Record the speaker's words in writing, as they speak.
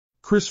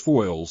Chris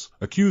Foyles,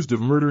 accused of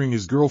murdering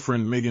his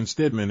girlfriend Megan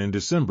Stedman in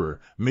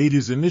December, made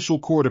his initial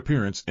court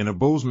appearance in a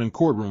Bozeman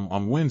courtroom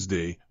on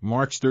Wednesday,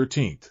 March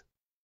 13.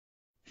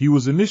 He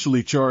was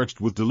initially charged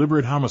with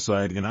deliberate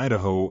homicide in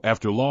Idaho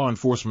after law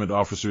enforcement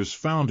officers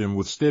found him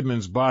with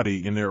Stedman's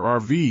body in their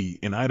RV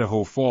in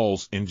Idaho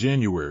Falls in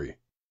January.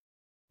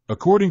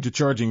 According to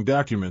charging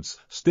documents,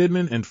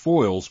 Stedman and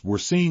Foyles were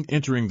seen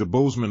entering the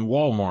Bozeman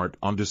Walmart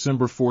on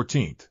December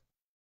 14.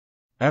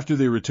 After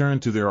they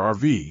returned to their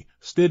RV,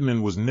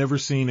 Stedman was never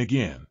seen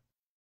again.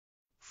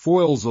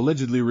 Foyles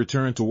allegedly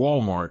returned to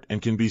Walmart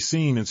and can be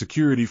seen in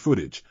security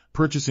footage,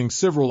 purchasing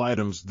several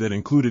items that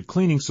included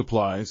cleaning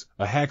supplies,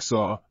 a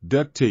hacksaw,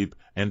 duct tape,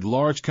 and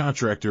large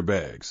contractor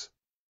bags.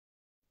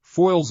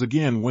 Foyles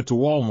again went to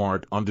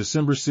Walmart on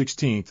December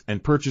 16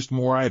 and purchased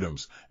more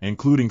items,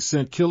 including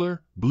scent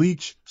killer,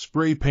 bleach,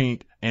 spray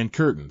paint, and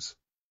curtains.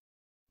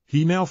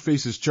 He now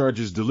faces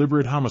charges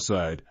deliberate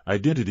homicide,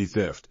 identity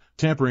theft,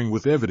 tampering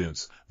with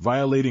evidence,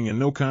 violating a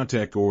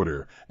no-contact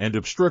order, and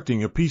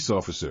obstructing a peace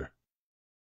officer.